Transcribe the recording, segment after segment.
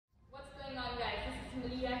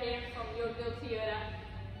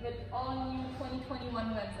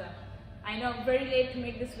2021 Venza. I know I'm very late to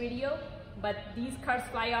make this video, but these cars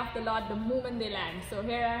fly off the lot the moment they land. So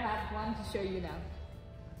here I have one to show you now.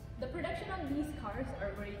 The production on these cars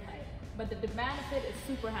are very high, but the demand of it is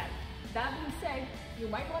super high. That being said, you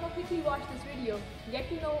might want to quickly watch this video, get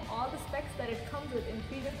to know all the specs that it comes with in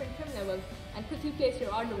 3 different trim levels, and quickly place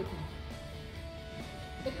your order with me.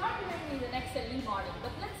 The car behind me is an XLE model,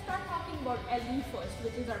 but let's start talking about LE first,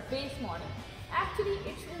 which is our base model. Actually,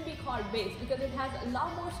 it shouldn't be called base because it has a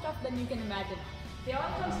lot more stuff than you can imagine. They all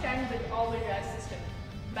come standard with all-wheel drive system,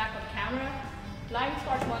 backup camera, blind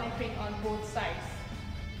spot monitoring on both sides.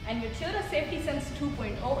 And your Toyota Safety Sense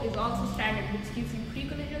 2.0 is also standard, which gives you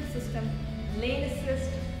pre-collision system, lane assist,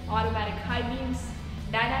 automatic high beams,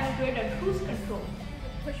 dynamic radar cruise control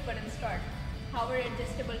with push button start, power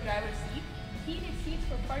adjustable driver seat, heated seats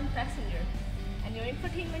for front passenger, and your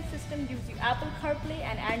infotainment system gives you Apple CarPlay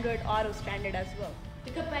and Android Auto standard as well.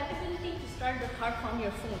 The compatibility to start the car from your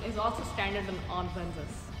phone is also standard on all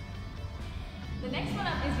Venzas. The next one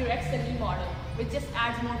up is your XLE model, which just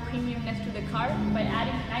adds more premiumness to the car by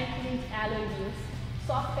adding 19-inch alloy wheels,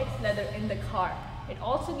 soft-X leather in the car. It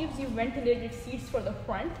also gives you ventilated seats for the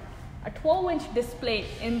front, a 12-inch display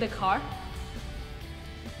in the car.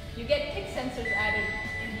 You get kick sensors added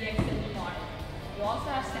in the XLE model. You also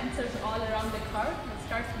have sensors all around the car that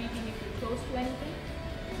starts beeping if you're close to anything.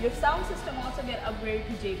 Your sound system also gets upgraded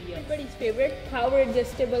to JBL. Everybody's favorite, power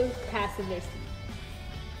adjustable passenger seat.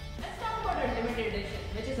 Let's talk about our limited edition,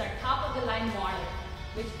 which is our top of the line model,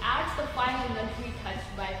 which adds the final luxury touch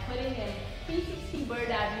by putting in 360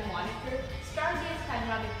 bird eye view monitor, stargaze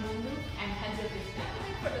panoramic moonroof, and heads-up display. That's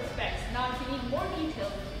it for the specs. Now, if you need more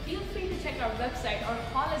details, feel free to check our website or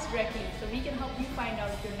call us directly so we can help you find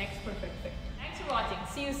out your next perfect fit. Thanks for watching.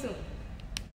 See you soon.